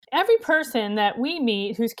Every person that we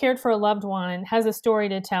meet who's cared for a loved one has a story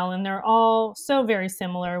to tell, and they're all so very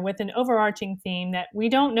similar with an overarching theme that we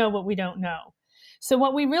don't know what we don't know. So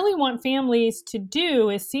what we really want families to do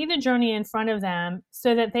is see the journey in front of them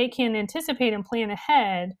so that they can anticipate and plan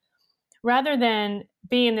ahead rather than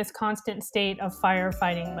be in this constant state of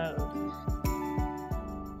firefighting mode.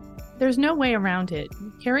 There's no way around it.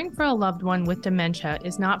 Caring for a loved one with dementia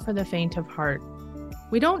is not for the faint of heart.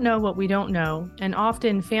 We don't know what we don't know, and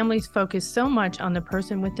often families focus so much on the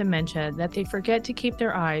person with dementia that they forget to keep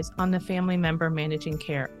their eyes on the family member managing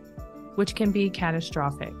care, which can be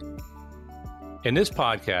catastrophic. In this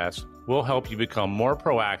podcast, we'll help you become more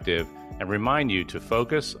proactive and remind you to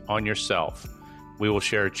focus on yourself. We will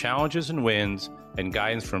share challenges and wins and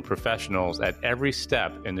guidance from professionals at every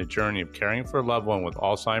step in the journey of caring for a loved one with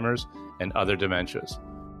Alzheimer's and other dementias.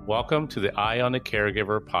 Welcome to the Eye on the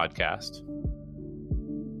Caregiver podcast.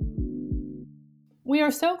 We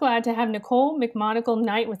are so glad to have Nicole McMonigle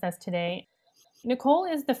Knight with us today. Nicole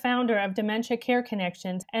is the founder of Dementia Care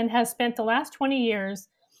Connections and has spent the last 20 years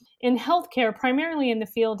in healthcare, primarily in the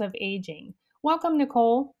field of aging. Welcome,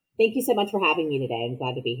 Nicole. Thank you so much for having me today. I'm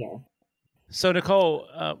glad to be here. So, Nicole,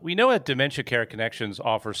 we know that Dementia Care Connections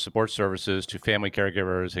offers support services to family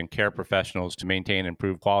caregivers and care professionals to maintain and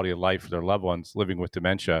improve quality of life for their loved ones living with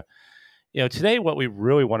dementia. Today, what we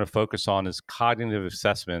really want to focus on is cognitive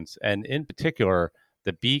assessments, and in particular,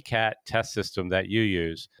 the BCAT test system that you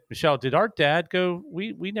use. Michelle, did our dad go?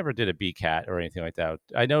 We never did a BCAT or anything like that.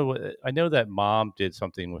 I know that mom did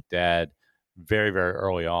something with dad very, very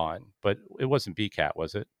early on, but it wasn't BCAT,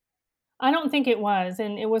 was it? I don't think it was,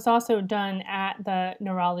 and it was also done at the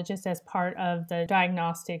neurologist as part of the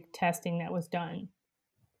diagnostic testing that was done.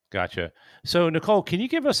 Gotcha. So, Nicole, can you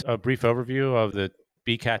give us a brief overview of the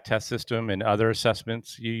BCAT test system and other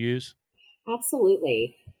assessments you use?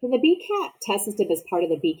 Absolutely. So the BCAT test system is part of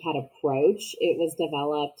the BCAT approach. It was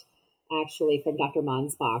developed actually from Dr.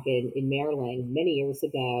 Mansbach in Maryland many years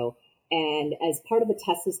ago. And as part of the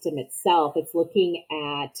test system itself, it's looking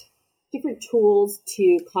at different tools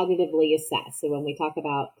to cognitively assess. So when we talk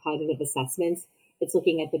about cognitive assessments, it's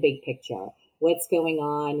looking at the big picture. What's going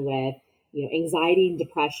on with anxiety and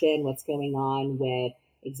depression, what's going on with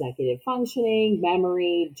executive functioning,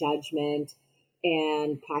 memory, judgment,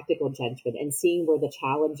 and practical judgment, and seeing where the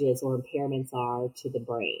challenges or impairments are to the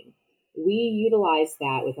brain. We utilize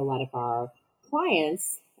that with a lot of our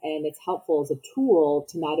clients, and it's helpful as a tool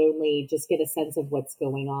to not only just get a sense of what's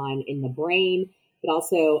going on in the brain, but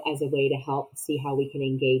also as a way to help see how we can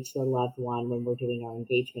engage their loved one when we're doing our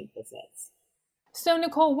engagement visits. So,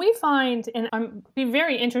 Nicole, we find, and I'm be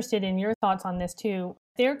very interested in your thoughts on this too,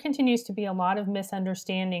 there continues to be a lot of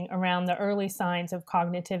misunderstanding around the early signs of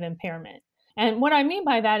cognitive impairment. And what I mean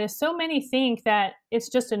by that is so many think that it's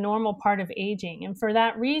just a normal part of aging. And for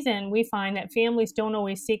that reason, we find that families don't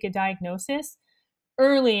always seek a diagnosis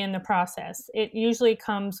early in the process. It usually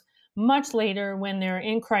comes much later when they're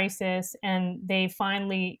in crisis and they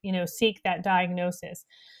finally, seek that diagnosis.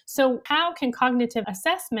 So how can cognitive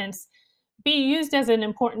assessments be used as an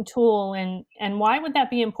important tool, and why would that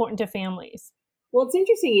be important to families? Well, it's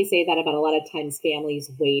interesting you say that about a lot of times families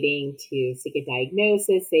waiting to seek a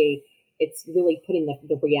diagnosis. It's really putting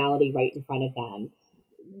the reality right in front of them.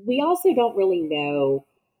 We also don't really know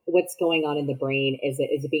what's going on in the brain. Is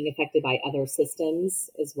it being affected by other systems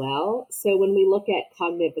as well? So when we look at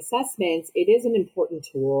cognitive assessments, it is an important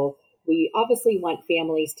tool. We obviously want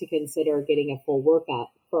families to consider getting a full workup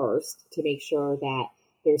first to make sure that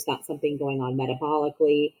there's not something going on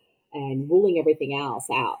metabolically and ruling everything else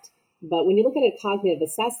out. But when you look at a cognitive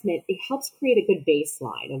assessment, it helps create a good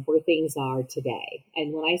baseline of where things are today.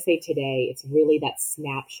 And when I say today, it's really that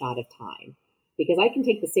snapshot of time. Because I can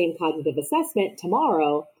take the same cognitive assessment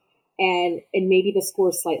tomorrow and maybe the score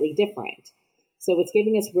is slightly different. So it's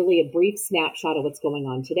giving us really a brief snapshot of what's going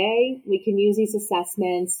on today. We can use these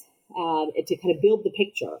assessments to kind of build the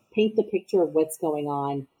picture, paint the picture of what's going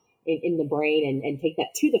on in the brain and take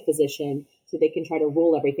that to the physician so they can try to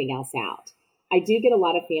rule everything else out. I do get a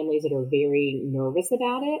lot of families that are very nervous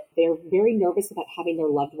about it. They're very nervous about having their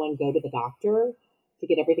loved one go to the doctor to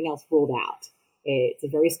get everything else ruled out. It's a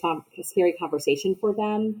very scary conversation for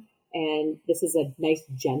them. And this is a nice,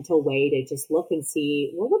 gentle way to just look and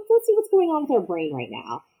see, let's see what's going on with our brain right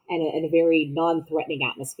now, and in a very non-threatening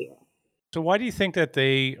atmosphere. So why do you think that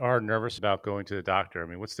they are nervous about going to the doctor? I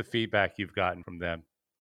mean, what's the feedback you've gotten from them?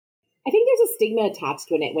 I think there's a stigma attached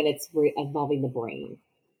to it when it's involving the brain.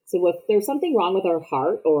 So if there's something wrong with our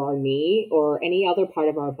heart or our knee or any other part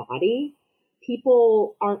of our body,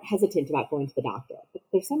 people aren't hesitant about going to the doctor. But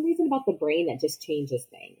there's some reason about the brain that just changes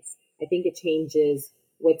things. I think it changes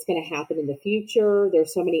what's going to happen in the future.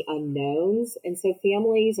 There's so many unknowns. And so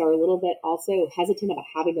families are a little bit also hesitant about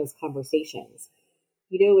having those conversations.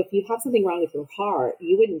 If you have something wrong with your heart,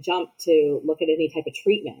 you wouldn't jump to look at any type of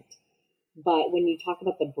treatment. But when you talk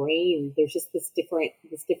about the brain, there's just this different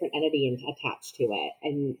entity attached to it.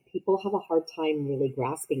 And people have a hard time really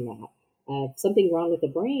grasping that. Something wrong with the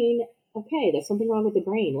brain. Okay, there's something wrong with the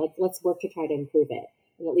brain. Let's work to try to improve it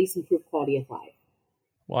and at least improve quality of life.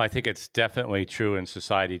 Well, I think it's definitely true in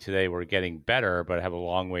society today. We're getting better, but have a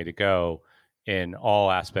long way to go in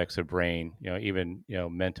all aspects of brain, even,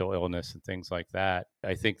 mental illness and things like that.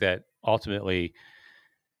 I think that ultimately,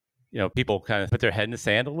 people kind of put their head in the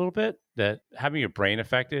sand a little bit, that having your brain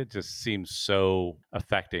affected just seems so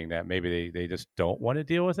affecting that maybe they just don't want to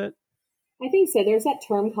deal with it. I think so. There's that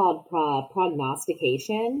term called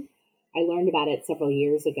prognostication. I learned about it several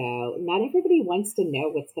years ago. Not everybody wants to know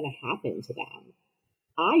what's going to happen to them.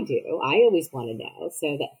 I do. I always want to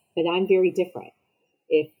know. But I'm very different.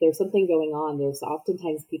 If there's something going on, there's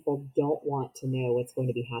oftentimes people don't want to know what's going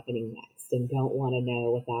to be happening next and don't want to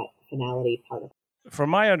know what that finality part of it. From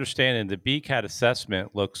my understanding, the BCAT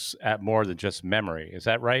assessment looks at more than just memory. Is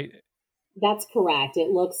that right? That's correct. It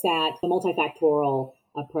looks at the multifactorial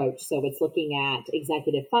approach. So it's looking at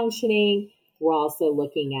executive functioning. We're also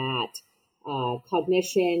looking at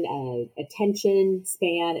cognition, attention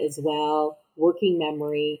span as well, working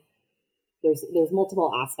memory. There's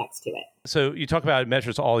multiple aspects to it. So you talk about it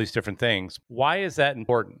measures all these different things. Why is that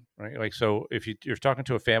important? Right? Like, so if you're talking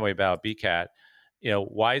to a family about BCAT,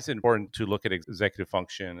 why is it important to look at executive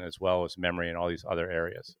function as well as memory and all these other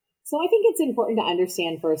areas? So I think it's important to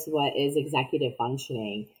understand first what is executive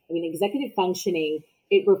functioning. I mean, executive functioning,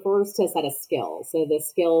 it refers to a set of skills. So the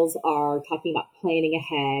skills are talking about planning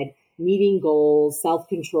ahead, meeting goals,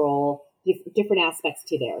 self-control, different aspects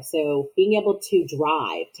to there. So being able to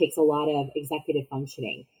drive takes a lot of executive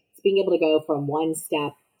functioning. It's being able to go from one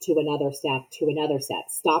step to another step to another step,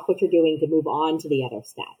 stop what you're doing to move on to the other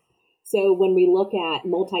step. So when we look at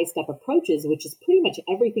multi-step approaches, which is pretty much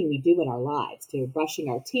everything we do in our lives, to brushing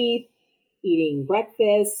our teeth, eating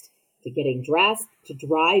breakfast, to getting dressed, to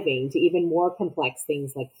driving, to even more complex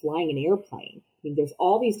things like flying an airplane. I mean, there's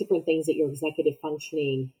all these different things that your executive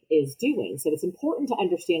functioning is doing. So it's important to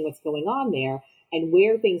understand what's going on there and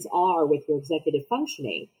where things are with your executive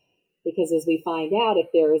functioning. Because as we find out, if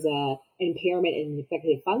there's an impairment in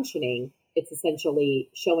executive functioning, it's essentially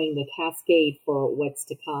showing the cascade for what's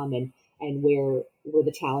to come and where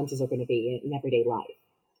the challenges are going to be in everyday life.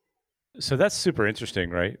 So that's super interesting,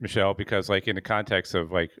 right, Michelle? Because like in the context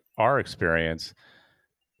of like our experience,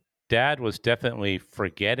 Dad was definitely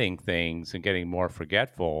forgetting things and getting more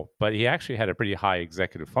forgetful, but he actually had a pretty high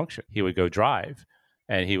executive function. He would go drive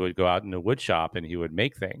and he would go out in the wood shop and he would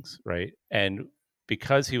make things, right? And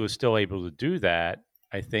because he was still able to do that,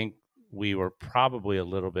 I think we were probably a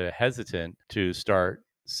little bit hesitant to start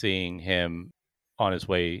seeing him on his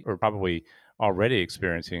way, or probably already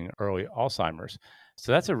experiencing early Alzheimer's.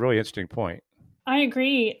 So that's a really interesting point. I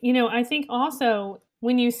agree. I think also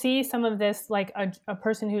when you see some of this, like a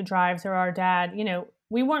person who drives or our dad,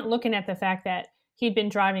 we weren't looking at the fact that he'd been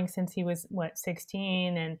driving since he was,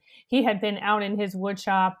 16, and he had been out in his wood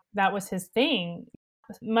shop. That was his thing.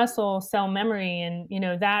 Muscle cell memory, and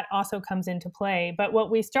that also comes into play. But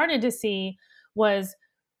what we started to see was,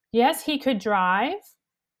 yes, he could drive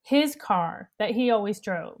his car that he always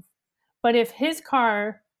drove, but if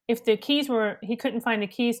the keys were, he couldn't find the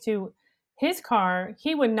keys to his car,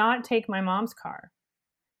 he would not take my mom's car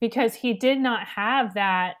because he did not have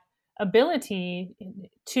that ability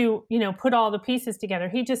to put all the pieces together.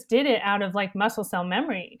 He just did it out of like muscle cell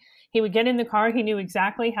memory. He would get in the car, he knew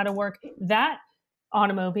exactly how to work that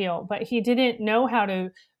automobile, but he didn't know how to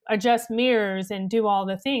adjust mirrors and do all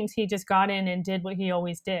the things. He just got in and did what he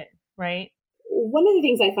always did, right? One of the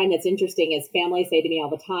things I find that's interesting is families say to me all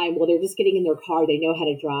the time, well, they're just getting in their car. They know how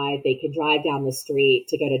to drive. They can drive down the street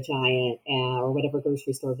to go to Giant or whatever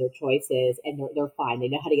grocery store their choice is, and they're fine. They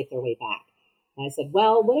know how to get their way back. And I said,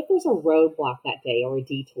 well, what if there's a roadblock that day or a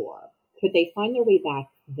detour? Could they find their way back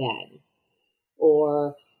then?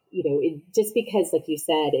 Or just because, like you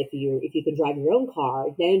said, if you can drive your own car,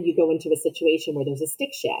 then you go into a situation where there's a stick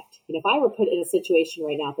shift. If I were put in a situation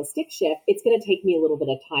right now with a stick shift, it's going to take me a little bit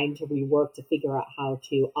of time to rework to figure out how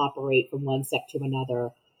to operate from one step to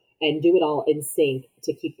another and do it all in sync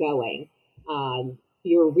to keep going.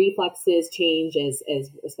 Your reflexes change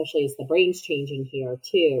especially as the brain's changing here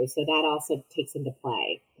too. So that also takes into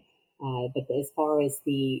play. But as far as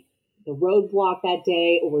the roadblock that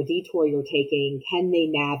day or detour you're taking, can they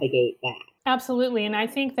navigate that? Absolutely. And I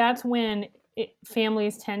think that's when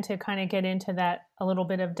families tend to kind of get into that a little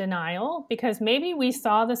bit of denial because maybe we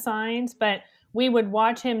saw the signs, but we would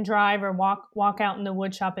watch him drive or walk out in the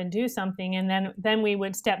wood shop and do something, and then we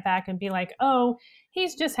would step back and be like, oh,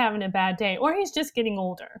 he's just having a bad day, or he's just getting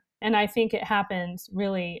older. And I think it happens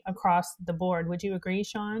really across the board. Would you agree,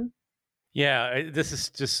 Sean? Yeah, this is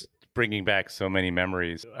just bringing back so many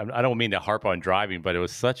memories. I don't mean to harp on driving, but it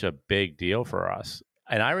was such a big deal for us.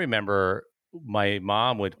 And I remember my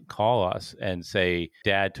mom would call us and say,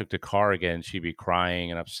 Dad took the car again. She'd be crying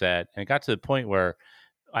and upset. And it got to the point where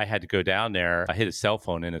I had to go down there. I hid his cell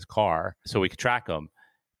phone in his car so we could track him.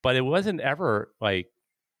 But it wasn't ever like,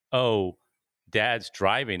 oh, Dad's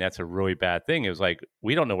driving. That's a really bad thing. It was like,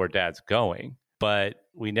 we don't know where Dad's going. But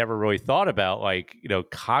we never really thought about, like,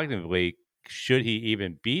 cognitively, should he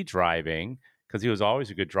even be driving? Because he was always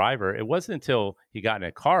a good driver. It wasn't until he got in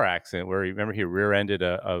a car accident where, remember, he rear-ended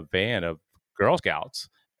a van of Girl Scouts.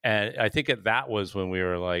 And I think that was when we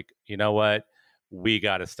were like, you know what? We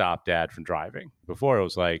got to stop Dad from driving. Before it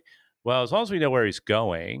was like, well, as long as we know where he's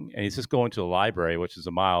going and he's just going to the library, which is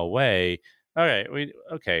a mile away,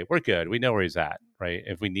 we're good. We know where he's at, right?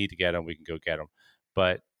 If we need to get him, we can go get him.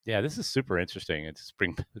 But yeah, this is super interesting. It's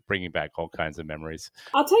bringing back all kinds of memories.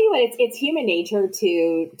 I'll tell you what, it's human nature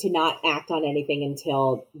to not act on anything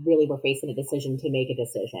until really we're facing a decision to make a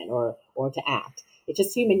decision or to act. It's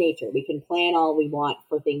just human nature. We can plan all we want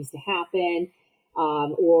for things to happen,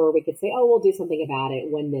 or we could say, oh, we'll do something about it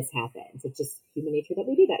when this happens. It's just human nature that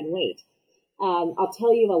we do that and wait. I'll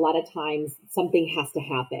tell you, a lot of times something has to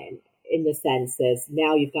happen, in the sense is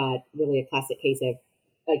now you've got really a classic case of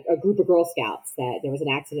a group of Girl Scouts that there was an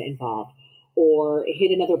accident involved, or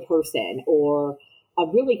hit another person, or a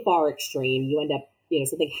really far extreme, you end up,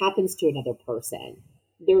 something happens to another person.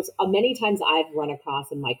 There's many times I've run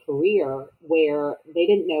across in my career where they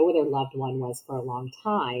didn't know where their loved one was for a long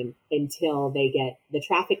time until they get the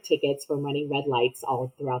traffic tickets from running red lights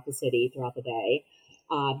all throughout the city, throughout the day,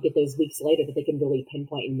 get those weeks later that they can really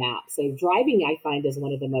pinpoint and map. So driving, I find, is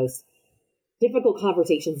one of the most difficult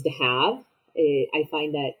conversations to have. I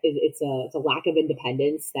find that it's a lack of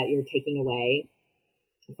independence that you're taking away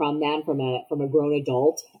from them, from a grown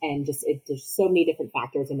adult, and there's so many different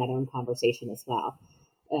factors in that own conversation as well,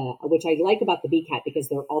 which I like about the BCAT, because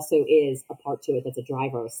there also is a part to it that's a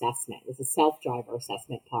driver assessment. It's a self-driver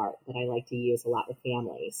assessment part that I like to use a lot with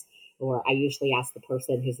families, or I usually ask the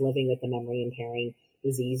person who's living with a memory impairing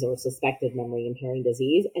disease or suspected memory impairing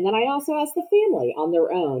disease. And then I also ask the family on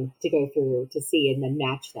their own to go through to see and then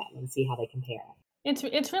match them and see how they compare.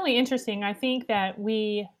 It's really interesting. I think that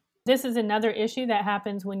this is another issue that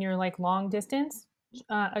happens when you're like long distance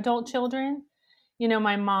adult children.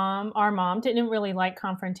 Our mom didn't really like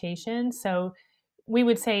confrontation. So we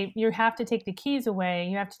would say, you have to take the keys away.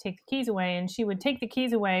 You have to take the keys away. And she would take the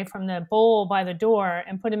keys away from the bowl by the door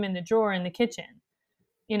and put them in the drawer in the kitchen.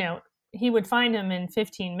 He would find them in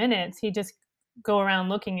 15 minutes. He'd just go around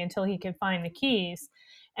looking until he could find the keys.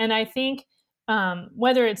 And I think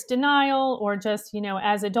whether it's denial or just,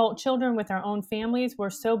 as adult children with our own families, we're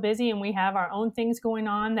so busy and we have our own things going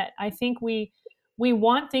on that I think we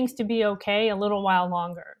want things to be okay a little while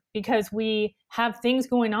longer, because we have things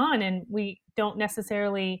going on and we don't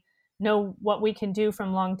necessarily know what we can do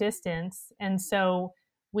from long distance. And so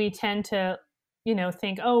we tend to,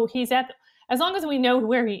 think, oh, as long as we know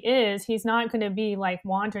where he is, he's not going to be like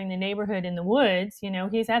wandering the neighborhood in the woods.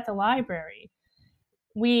 He's at the library.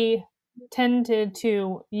 We tended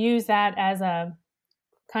to use that as a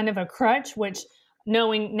kind of a crutch, which,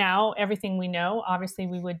 knowing now everything we know, obviously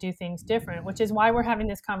we would do things different, which is why we're having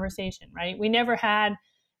this conversation, right? We never had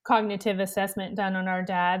cognitive assessment done on our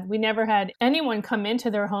dad. We never had anyone come into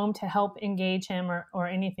their home to help engage him or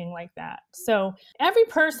anything like that. So every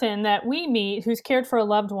person that we meet who's cared for a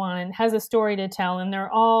loved one has a story to tell, and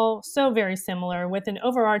they're all so very similar with an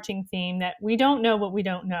overarching theme that we don't know what we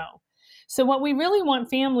don't know. So what we really want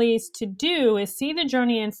families to do is see the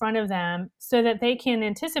journey in front of them so that they can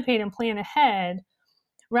anticipate and plan ahead,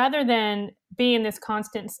 rather than be in this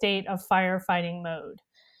constant state of firefighting mode.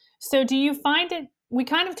 So do you find it, we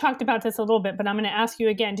kind of talked about this a little bit, but I'm going to ask you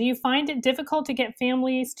again, do you find it difficult to get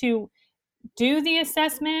families to do the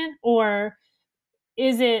assessment, or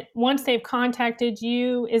is it, once they've contacted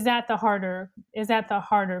you, is that the harder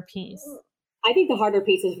piece? I think the harder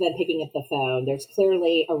piece is them picking up the phone. There's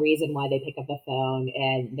clearly a reason why they pick up the phone,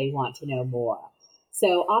 and they want to know more.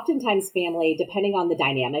 So oftentimes family, depending on the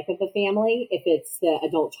dynamic of the family, if it's the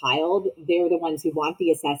adult child, they're the ones who want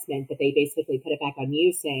the assessment, but they basically put it back on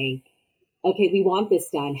you saying, okay, we want this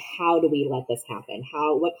done. How do we let this happen?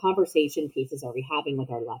 What conversation pieces are we having with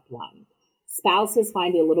our loved one? Spouses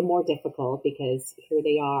find it a little more difficult because here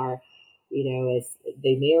they are. As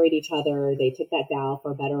they married each other, they took that vow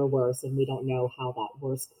for better or worse, and we don't know how that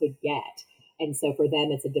worse could get. And so for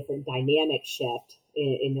them, it's a different dynamic shift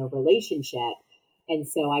in their relationship. And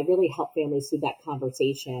so I really help families through that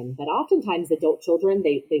conversation. But oftentimes adult children,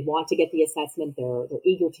 they want to get the assessment. They're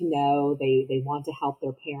eager to know. They want to help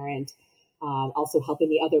their parent, also helping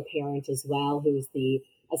the other parent as well, who's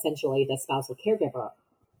essentially the spousal caregiver.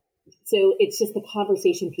 So it's just the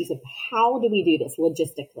conversation piece of how do we do this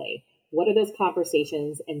logistically? What are those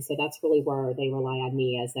conversations? And so that's really where they rely on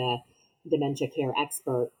me as a dementia care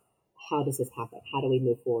expert. How does this happen? How do we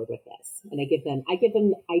move forward with this? And I give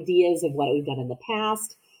them ideas of what we've done in the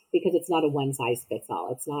past, because it's not a one size fits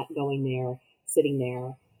all. It's not going there, sitting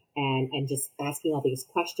there and just asking all these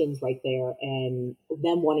questions right there and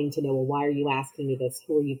them wanting to know, well, why are you asking me this?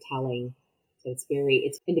 Who are you telling? So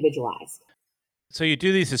it's individualized. So you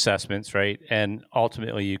do these assessments, right? And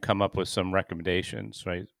ultimately you come up with some recommendations,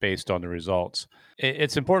 right? Based on the results.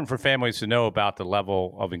 It's important for families to know about the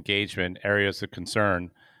level of engagement, areas of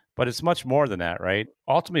concern, but it's much more than that, right?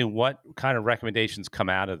 Ultimately, what kind of recommendations come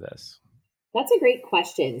out of this? That's a great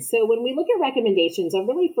question. So when we look at recommendations, I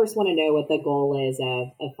really first want to know what the goal is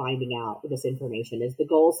of finding out this information. Is the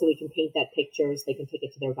goal so we can paint that picture so they can take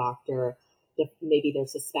it to their doctor? If maybe they're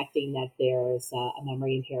suspecting that there's a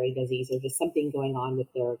memory impairing disease or just something going on with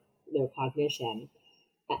their cognition.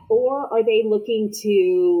 Or are they looking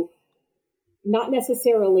to not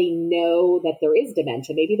necessarily know that there is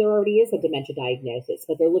dementia? Maybe there already is a dementia diagnosis,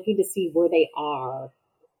 but they're looking to see where they are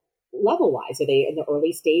level-wise. Are they in the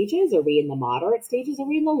early stages? Are we in the moderate stages? Are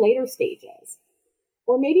we in the later stages?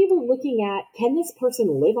 Or maybe we're looking at, can this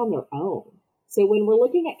person live on their own? So when we're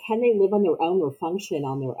looking at can they live on their own or function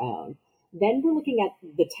on their own, then we're looking at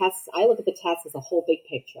the tests. I look at the tests as a whole big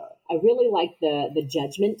picture. I really like the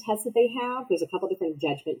judgment tests that they have. There's a couple different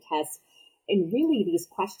judgment tests. And really these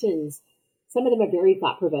questions, some of them are very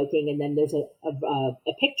thought-provoking. And then there's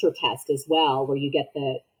a picture test as well, where you get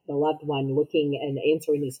the loved one looking and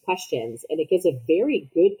answering these questions. And it gives a very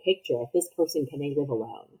good picture of this person, can they live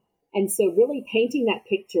alone? And so really painting that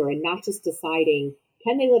picture and not just deciding,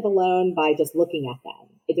 can they live alone by just looking at them?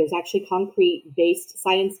 There's actually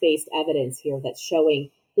science-based evidence here that's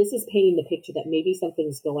showing this is painting the picture that maybe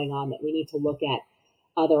something's going on, that we need to look at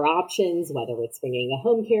other options, whether it's bringing a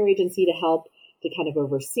home care agency to help to kind of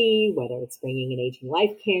oversee, whether it's bringing an aging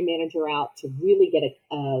life care manager out to really get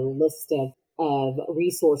a list of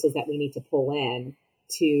resources that we need to pull in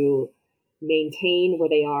to maintain where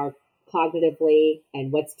they are cognitively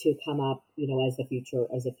and what's to come up, as the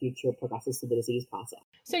future progresses through the disease process.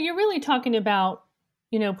 So you're really talking about,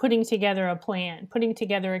 putting together a plan, putting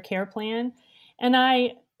together a care plan.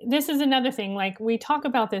 And this is another thing, like we talk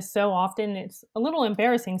about this so often, it's a little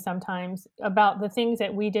embarrassing sometimes about the things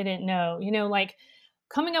that we didn't know, like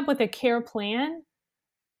coming up with a care plan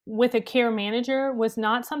with a care manager was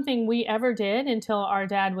not something we ever did until our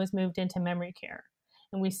dad was moved into memory care.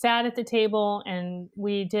 And we sat at the table and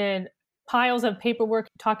we did piles of paperwork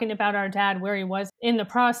talking about our dad, where he was in the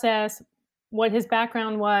process, what his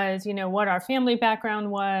background was, what our family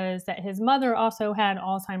background was, that his mother also had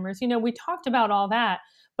Alzheimer's. We talked about all that.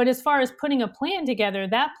 But as far as putting a plan together,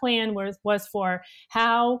 that plan was for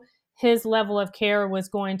how his level of care was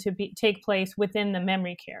going to take place within the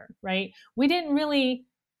memory care, right? We didn't really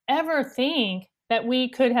ever think that we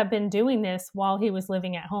could have been doing this while he was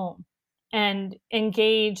living at home and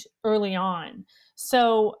engage early on.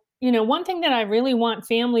 So, one thing that I really want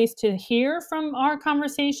families to hear from our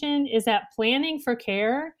conversation is that planning for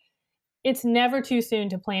care, it's never too soon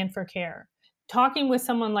to plan for care. Talking with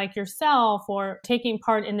someone like yourself or taking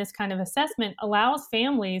part in this kind of assessment allows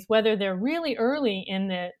families, whether they're really early in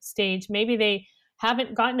the stage, maybe they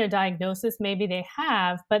haven't gotten a diagnosis, maybe they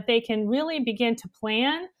have, but they can really begin to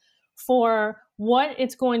plan for what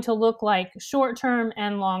it's going to look like short-term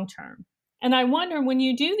and long-term. And I wonder, when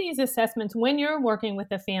you do these assessments, when you're working with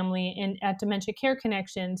a family at Dementia Care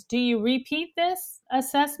Connections, do you repeat this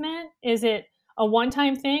assessment? Is it a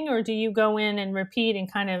one-time thing, or do you go in and repeat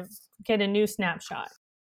and kind of get a new snapshot?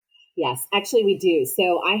 Yes, actually we do.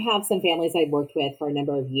 So I have some families I've worked with for a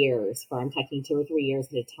number of years, I'm talking 2 or 3 years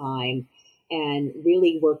at a time, and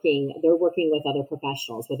really they're working with other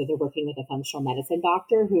professionals, whether they're working with a functional medicine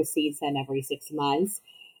doctor who sees them every 6 months.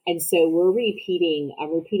 And so I'm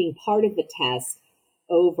repeating part of the test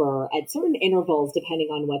over at certain intervals, depending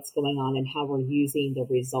on what's going on and how we're using the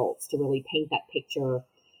results to really paint that picture.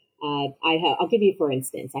 I'll give you, for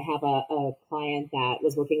instance, I have a client that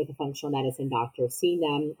was working with a functional medicine doctor, seeing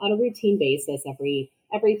them on a routine basis every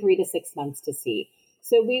 3 to 6 months to see.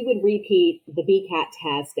 So we would repeat the BCAT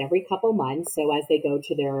test every couple months. So as they go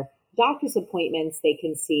to their doctor's appointments, they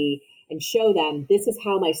can see and show them this is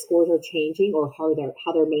how my scores are changing or how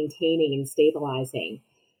they're maintaining and stabilizing.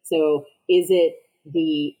 So is it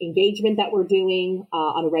the engagement that we're doing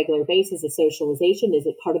on a regular basis, the socialization? Is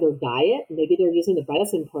it part of their diet? Maybe they're using the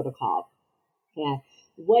Bredesen protocol. Yeah.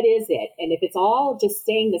 What is it? And if it's all just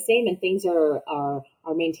staying the same and things are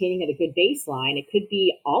maintaining at a good baseline, it could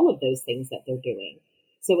be all of those things that they're doing.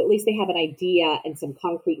 So at least they have an idea and some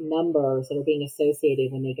concrete numbers that are being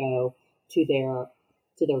associated when they go to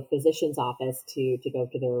their physician's office to go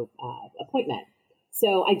to their appointment.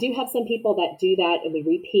 So I do have some people that do that, and we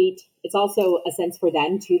repeat. It's also a sense for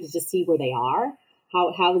them too to just see where they are.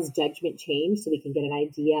 How has judgment changed, so we can get an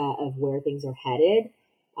idea of where things are headed.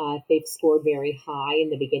 If they've scored very high in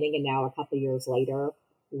the beginning and now a couple of years later,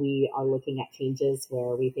 we are looking at changes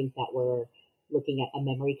where we think that we're looking at a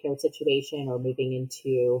memory care situation or moving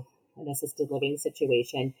into an assisted living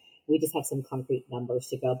situation. We just have some concrete numbers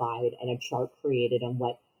to go by and a chart created on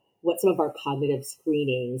what some of our cognitive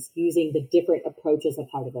screenings using the different approaches a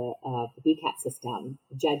part of the BCAT system,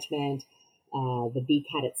 judgment, the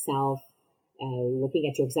BCAT itself, looking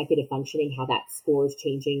at your executive functioning, how that score is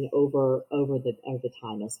changing over the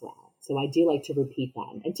time as well. So I do like to repeat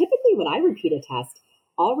them. And typically when I repeat a test,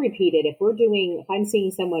 I'll repeat it. If I'm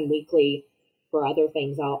seeing someone weekly for other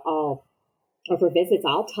things, or for visits,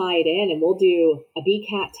 I'll tie it in and we'll do a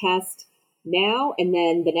BCAT test now. And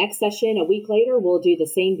then the next session, a week later, we'll do the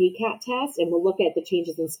same BCAT test and we'll look at the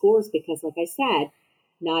changes in scores because like I said,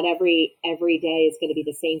 not every day is going to be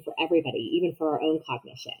the same for everybody, even for our own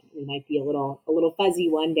cognition. We might be a little fuzzy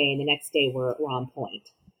one day and the next day we're on point.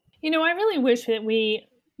 I really wish that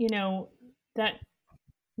that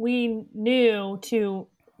we knew to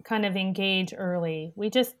kind of engage early. We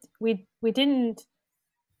didn't,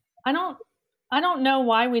 I don't know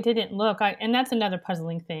why we didn't look. And that's another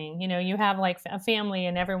puzzling thing. You have like a family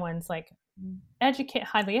and everyone's like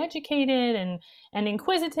highly educated and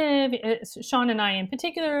inquisitive. Sean and I in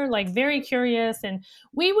particular, like very curious, and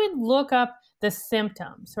we would look up the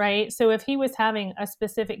symptoms, right? So if he was having a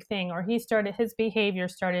specific thing or his behavior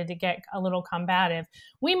started to get a little combative,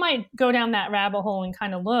 we might go down that rabbit hole and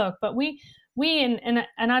kind of look. But we and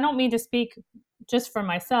I don't mean to speak just for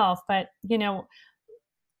myself, but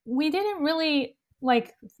we didn't really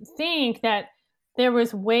like think that there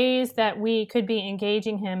was ways that we could be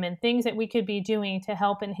engaging him and things that we could be doing to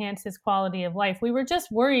help enhance his quality of life. We were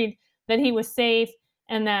just worried that he was safe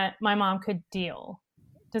and that my mom could deal.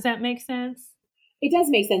 Does that make sense? It does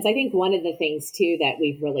make sense. I think one of the things too that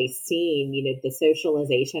we've really seen, the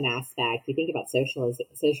socialization aspect. You think about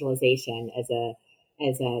socialization as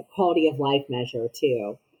a quality of life measure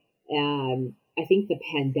too. I think the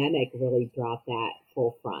pandemic really brought that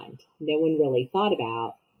full front. No one really thought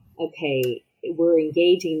about, okay, we're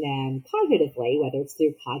engaging them cognitively, whether it's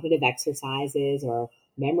through cognitive exercises or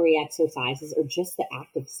memory exercises or just the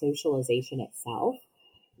act of socialization itself.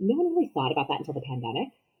 No one really thought about that until the pandemic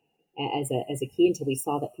as a key, until we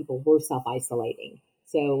saw that people were self-isolating.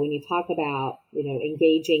 So when you talk about,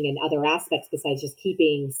 engaging in other aspects besides just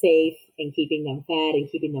keeping safe and keeping them fed and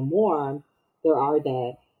keeping them warm, there are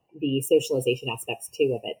the socialization aspects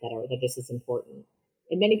too of it that are just as important.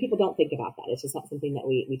 And many people don't think about that. It's just not something that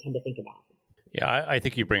we tend to think about. Yeah, I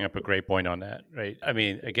think you bring up a great point on that, right? I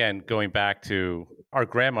mean, again, going back to our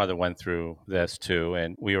grandmother went through this too,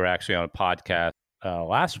 and we were actually on a podcast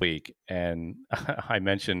last week, and I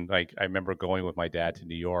mentioned, I remember going with my dad to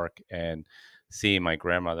New York and seeing my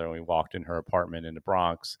grandmother, and we walked in her apartment in the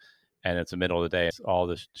Bronx, and it's the middle of the day, all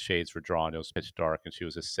the shades were drawn, it was pitch dark, and she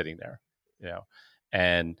was just sitting there,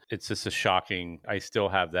 and it's just I still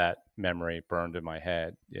have that memory burned in my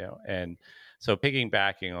head, and so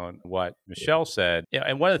piggybacking on what Michelle said,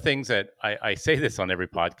 and one of the things that I say this on every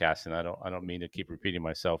podcast, and I don't mean to keep repeating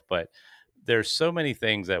myself, but there's so many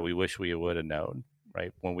things that we wish we would have known,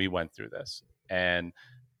 right, when we went through this, and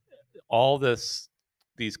all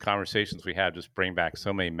these conversations we had just bring back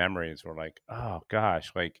so many memories. We're like, oh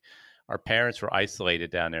gosh, like our parents were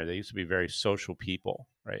isolated down there. They used to be very social people,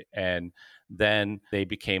 right, and then they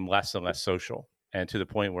became less and less social, and to the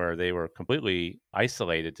point where they were completely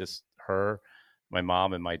isolated, just her, my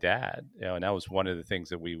mom, and my dad. And that was one of the things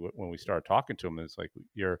that when we started talking to them, it's like,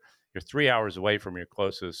 you're 3 hours away from your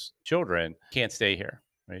closest children, can't stay here,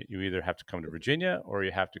 right? You either have to come to Virginia or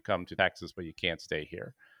you have to come to Texas, but you can't stay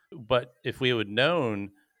here. But if we would known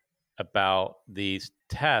about these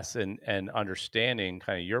tests and understanding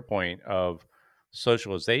kind of your point of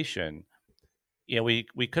socialization, we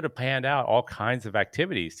could have planned out all kinds of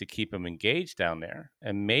activities to keep him engaged down there,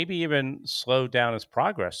 and maybe even slow down his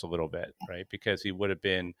progress a little bit, right? Because he would have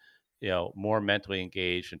been, more mentally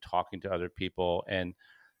engaged and talking to other people. And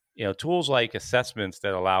Tools like assessments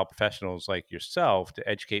that allow professionals like yourself to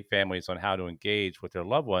educate families on how to engage with their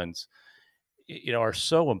loved ones, are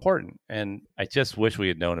so important. And I just wish we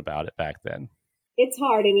had known about it back then. It's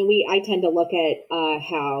hard. I mean, I tend to look at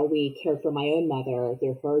how we cared for my own mother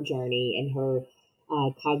through her journey and her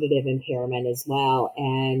cognitive impairment as well.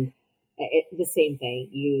 And the same thing.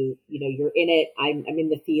 You're in it. I'm in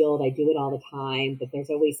the field. I do it all the time. But there's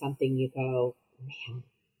always something you go, man,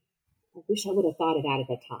 I wish I would have thought of that at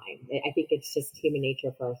the time. I think it's just human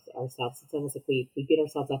nature for ourselves. It's almost like we beat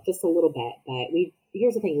ourselves up just a little bit. But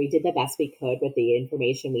here's the thing: we did the best we could with the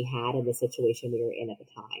information we had and the situation we were in at the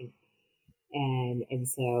time. And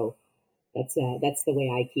so that's the way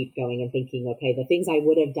I keep going and thinking, okay, the things I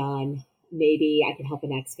would have done, maybe I can help the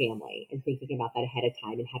next family, and thinking about that ahead of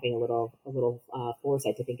time and having a little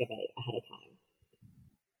foresight to think of it ahead of time.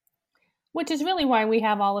 Which is really why we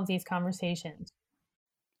have all of these conversations.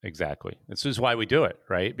 Exactly. This is why we do it,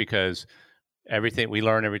 right? Because everything we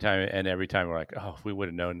learn every time, and every time we're like, oh, if we would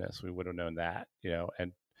have known this, we would have known that,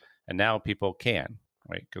 and now people can,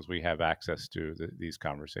 right? Because we have access to these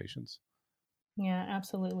conversations. Yeah,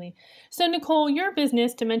 absolutely. So, Nicole, your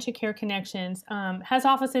business, Dementia Care Connections, has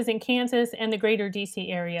offices in Kansas and the greater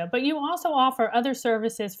DC area, but you also offer other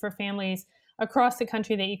services for families across the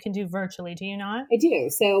country that you can do virtually, do you not? I do.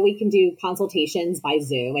 So we can do consultations by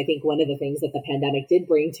Zoom. I think one of the things that the pandemic did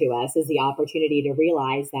bring to us is the opportunity to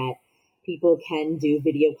realize that people can do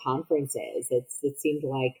video conferences. It seemed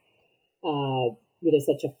like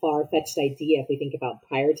such a far-fetched idea if we think about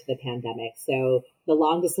prior to the pandemic. So the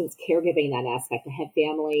long-distance caregiving, that aspect, to have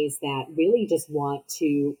families that really just want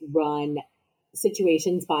to run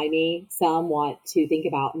situations by me. Some want to think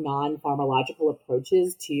about non-pharmacological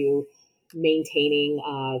approaches to maintaining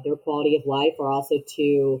their quality of life, or also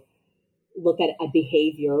to look at a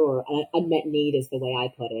behavior or an unmet need, is the way I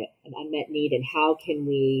put it, an unmet need, and how can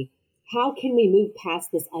we move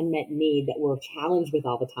past this unmet need that we're challenged with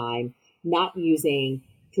all the time, not using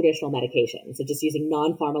traditional medications, so just using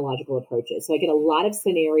non-pharmacological approaches. So I get a lot of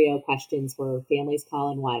scenario questions where families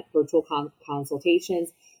call and want virtual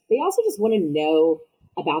consultations. They also just want to know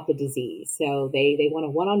about the disease. So they want a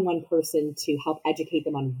one-on-one person to help educate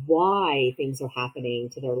them on why things are happening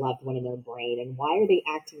to their loved one in their brain, and why are they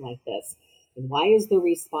acting like this, and why is the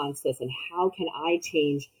response this, and how can I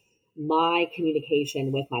change my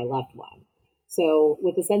communication with my loved one. So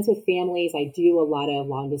with the sense with families, I do a lot of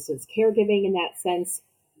long distance caregiving in that sense,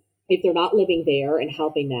 if they're not living there, and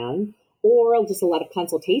helping them, or just a lot of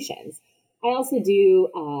consultations. I also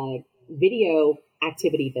do video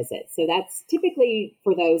activity visits. So that's typically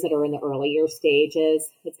for those that are in the earlier stages.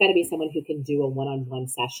 It's got to be someone who can do a one-on-one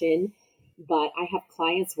session. But I have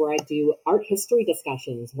clients where I do art history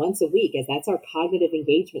discussions once a week, as that's our cognitive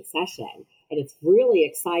engagement session. And it's really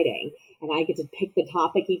exciting. And I get to pick the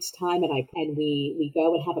topic each time, and we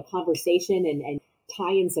go and have a conversation and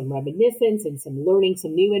tie in some reminiscence and some learning,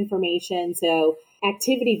 some new information. So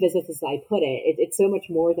activity visits, as I put it, it's so much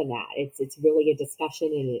more than that. It's really a discussion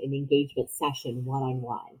and an engagement session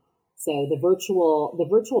one-on-one. So the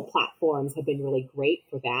virtual platforms have been really great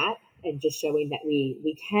for that, and just showing that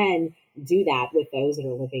we can do that with those that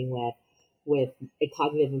are living with a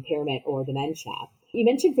cognitive impairment or dementia. You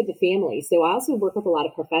mentioned for the family. So I also work with a lot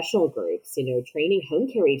of professional groups, training home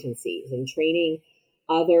care agencies and training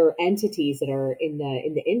other entities that are in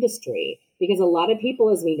the industry, because a lot of people,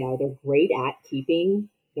 as we know, they're great at keeping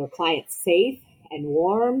their clients safe and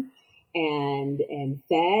warm and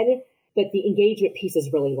fed, but the engagement piece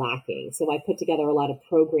is really lacking. So I put together a lot of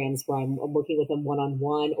programs where I'm working with them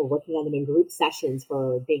one-on-one, or working on them in group sessions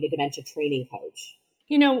for being a dementia training coach.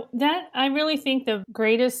 That I really think the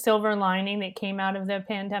greatest silver lining that came out of the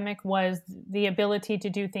pandemic was the ability to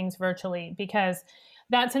do things virtually, because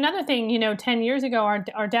that's another thing. 10 years ago,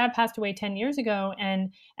 our dad passed away 10 years ago.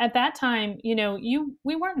 And at that time, we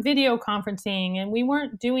weren't video conferencing, and we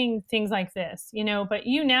weren't doing things like this, but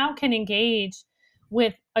you now can engage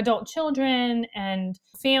with adult children and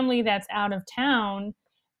family that's out of town,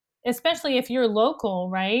 especially if you're local,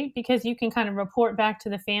 right? Because you can kind of report back to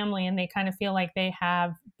the family, and they kind of feel like they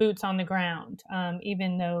have boots on the ground,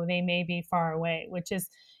 even though they may be far away, which is,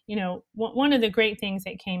 one of the great things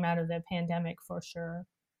that came out of the pandemic for sure.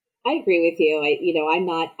 I agree with you. I'm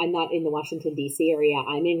not in the Washington, D.C. area.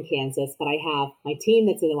 I'm in Kansas, but I have my team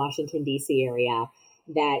that's in the Washington, D.C. area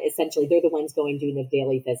that essentially they're the ones doing the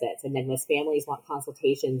daily visits. And then as families want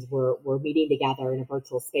consultations, we're meeting together in a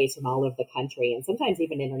virtual space from all over the country, and sometimes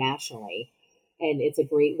even internationally. And it's a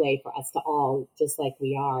great way for us to all, just like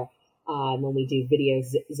we are, when we do video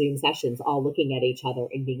Zoom sessions, all looking at each other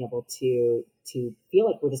and being able to feel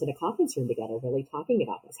like we're just in a conference room together, really talking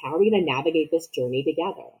about this. How are we going to navigate this journey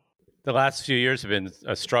together? The last few years have been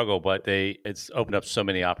a struggle, but it's opened up so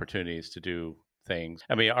many opportunities to do things.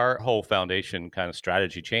 I mean, our whole foundation kind of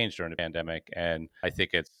strategy changed during the pandemic, and I think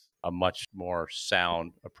it's a much more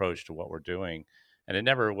sound approach to what we're doing. And it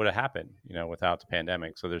never would have happened, without the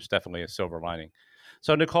pandemic. So there's definitely a silver lining.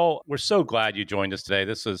 So Nicole, we're so glad you joined us today.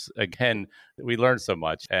 This is, again, we learned so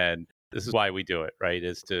much, and this is why we do it, right?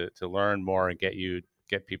 Is to learn more and get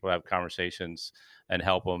people to have conversations and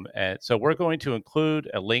help them. And so we're going to include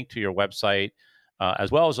a link to your website,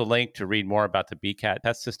 as well as a link to read more about the BCAT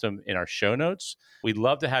test system in our show notes. We'd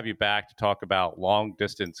love to have you back to talk about long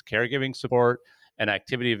distance caregiving support and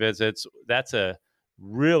activity visits. That's a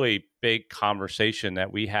really big conversation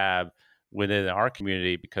that we have within our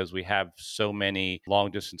community because we have so many long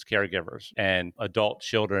distance caregivers and adult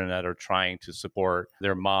children that are trying to support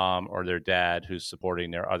their mom or their dad who's supporting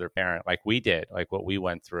their other parent, like we did, like what we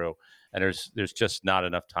went through. And there's just not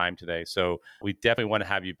enough time today. So we definitely want to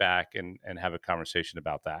have you back and have a conversation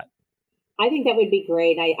about that. I think that would be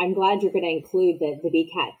great. I'm glad you're going to include the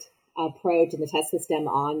BCAT approach and the test system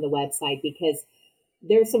on the website, because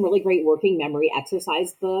there's some really great working memory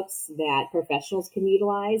exercise books that professionals can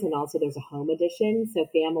utilize. And also there's a home edition. So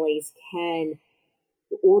families can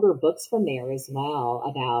order books from there as well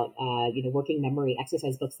about, working memory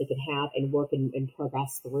exercise books they can have and work and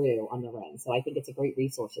progress through on their own. So I think it's a great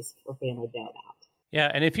resource for families to know about. Yeah.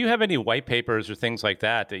 And if you have any white papers or things like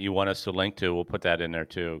that you want us to link to, we'll put that in there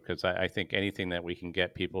too. Because I think anything that we can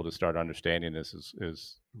get people to start understanding this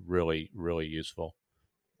is really, really useful.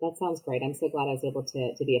 That sounds great. I'm so glad I was able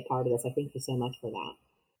to be a part of this. I thank you so much for that.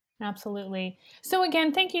 Absolutely. So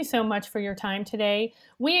again, thank you so much for your time today.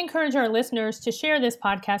 We encourage our listeners to share this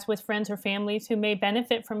podcast with friends or families who may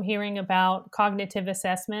benefit from hearing about cognitive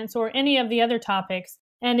assessments or any of the other topics.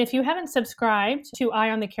 And if you haven't subscribed to Eye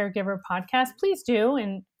on the Caregiver podcast, please do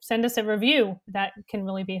and send us a review. That can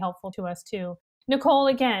really be helpful to us too. Nicole,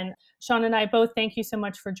 again, Sean and I both thank you so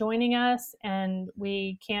much for joining us, and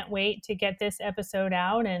we can't wait to get this episode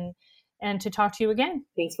out and to talk to you again.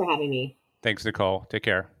 Thanks for having me. Thanks, Nicole. Take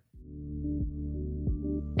care.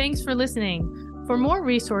 Thanks for listening. For more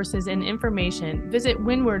resources and information, visit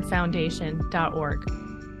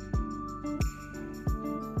windwardfoundation.org.